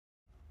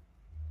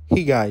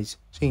Hey guys,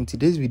 so in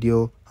today's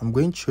video I'm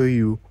going to show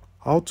you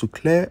how to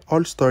clear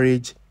all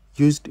storage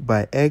used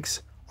by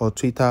X or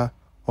Twitter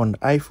on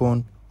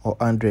iPhone or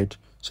Android.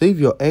 So if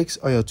your X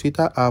or your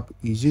Twitter app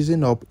is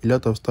using up a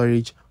lot of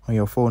storage on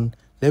your phone,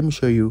 let me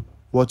show you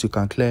what you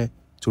can clear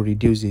to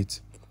reduce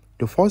it.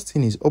 The first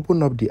thing is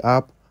open up the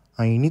app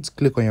and you need to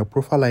click on your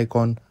profile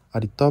icon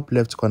at the top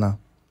left corner.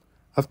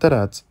 After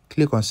that,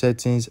 click on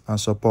Settings and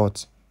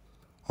Support.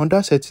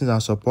 Under Settings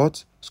and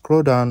Support,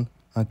 scroll down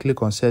and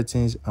click on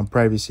Settings and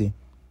Privacy.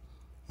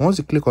 Once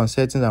you click on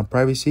Settings and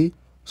Privacy,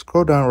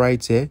 scroll down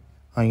right here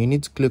and you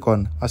need to click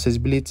on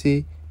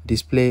Accessibility,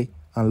 Display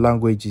and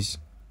Languages.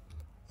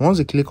 Once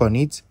you click on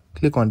it,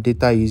 click on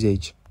Data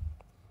Usage.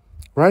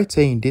 Right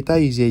here in Data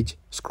Usage,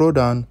 scroll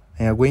down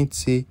and you're going to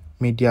see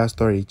Media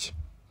Storage.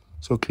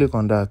 So click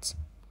on that.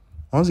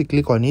 Once you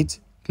click on it,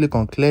 click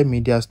on Clear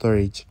Media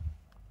Storage.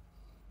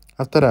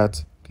 After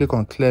that, click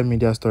on Clear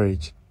Media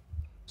Storage.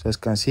 So as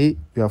you can see,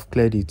 we have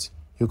cleared it.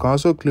 You can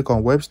also click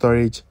on Web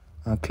Storage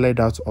and clear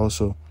that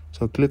also.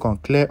 So click on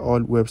Clear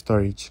All Web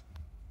Storage.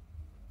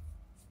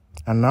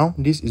 And now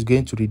this is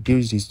going to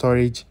reduce the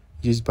storage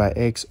used by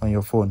X on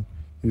your phone.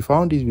 If you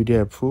found this video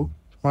helpful,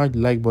 smash the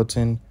like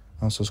button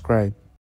and subscribe.